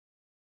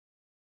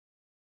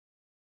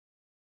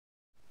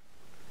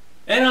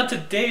And on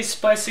today's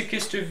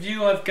Spicochist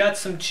review, I've got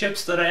some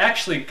chips that I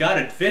actually got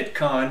at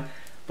VidCon,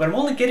 but I'm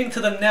only getting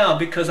to them now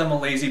because I'm a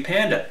lazy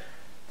panda.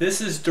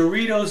 This is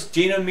Doritos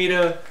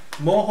Dinamita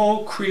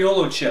Mojo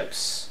Criollo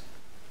chips.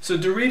 So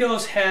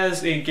Doritos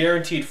has a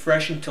guaranteed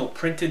fresh until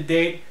printed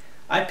date.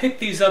 I picked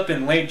these up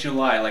in late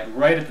July, like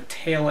right at the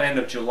tail end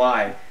of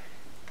July.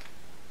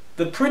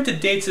 The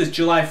printed date says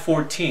July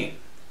 14,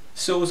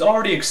 so it was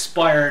already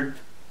expired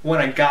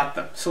when I got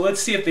them. So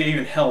let's see if they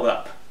even held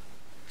up.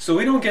 So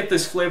we don't get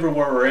this flavor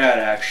where we're at,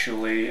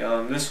 actually.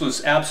 This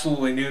was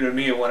absolutely new to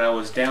me when I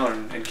was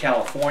down in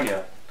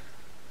California.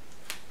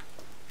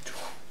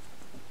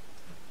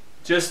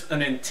 Just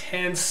an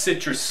intense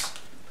citrus.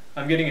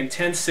 I'm getting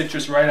intense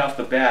citrus right off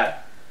the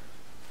bat.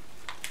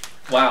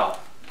 Wow.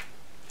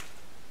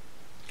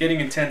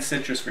 Getting intense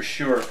citrus for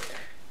sure.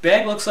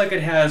 Bag looks like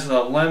it has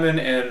lemon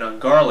and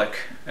garlic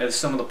as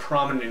some of the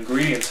prominent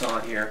ingredients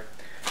on here.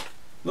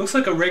 Looks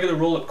like a regular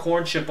roll-up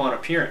corn chip on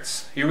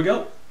appearance. Here we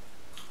go.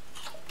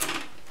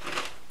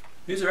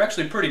 These are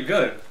actually pretty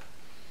good.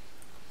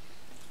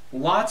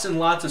 Lots and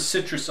lots of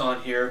citrus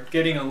on here.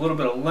 Getting a little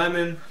bit of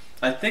lemon.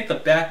 I think the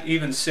back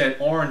even said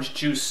orange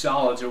juice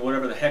solids or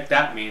whatever the heck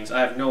that means. I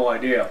have no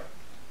idea.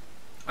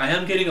 I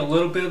am getting a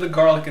little bit of the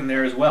garlic in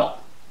there as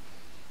well.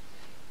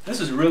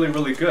 This is really,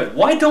 really good.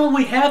 Why don't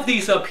we have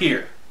these up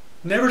here?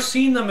 Never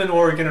seen them in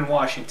Oregon and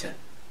Washington.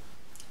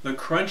 The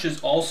crunch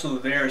is also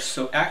there,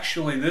 so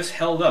actually this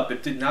held up.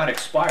 It did not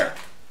expire.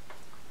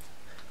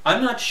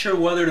 I'm not sure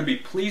whether to be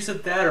pleased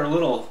at that or a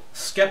little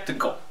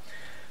skeptical.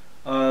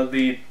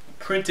 The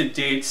printed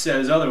date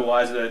says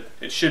otherwise, that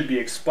it should be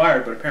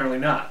expired, but apparently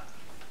not.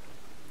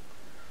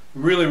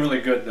 Really,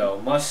 really good though,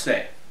 must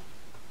say.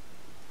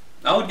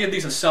 I would give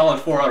these a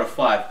solid 4 out of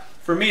 5.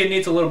 For me, it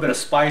needs a little bit of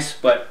spice,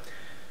 but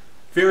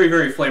very,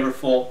 very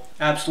flavorful.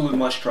 Absolute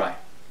must try.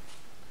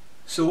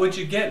 So would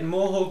you get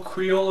Mojo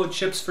Criollo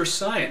chips for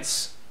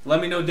science?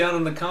 Let me know down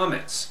in the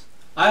comments.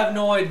 I have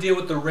no idea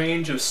what the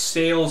range of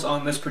sales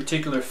on this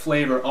particular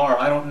flavor are.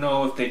 I don't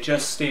know if they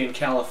just stay in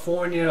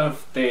California,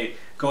 if they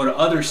go to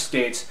other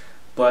states,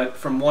 but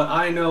from what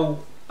I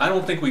know, I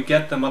don't think we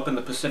get them up in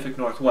the Pacific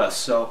Northwest,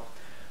 so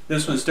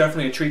this was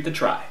definitely a treat to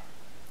try.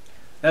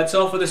 That's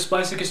all for this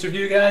Spicochist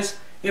review, guys.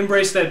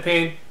 Embrace that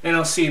pain, and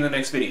I'll see you in the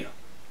next video.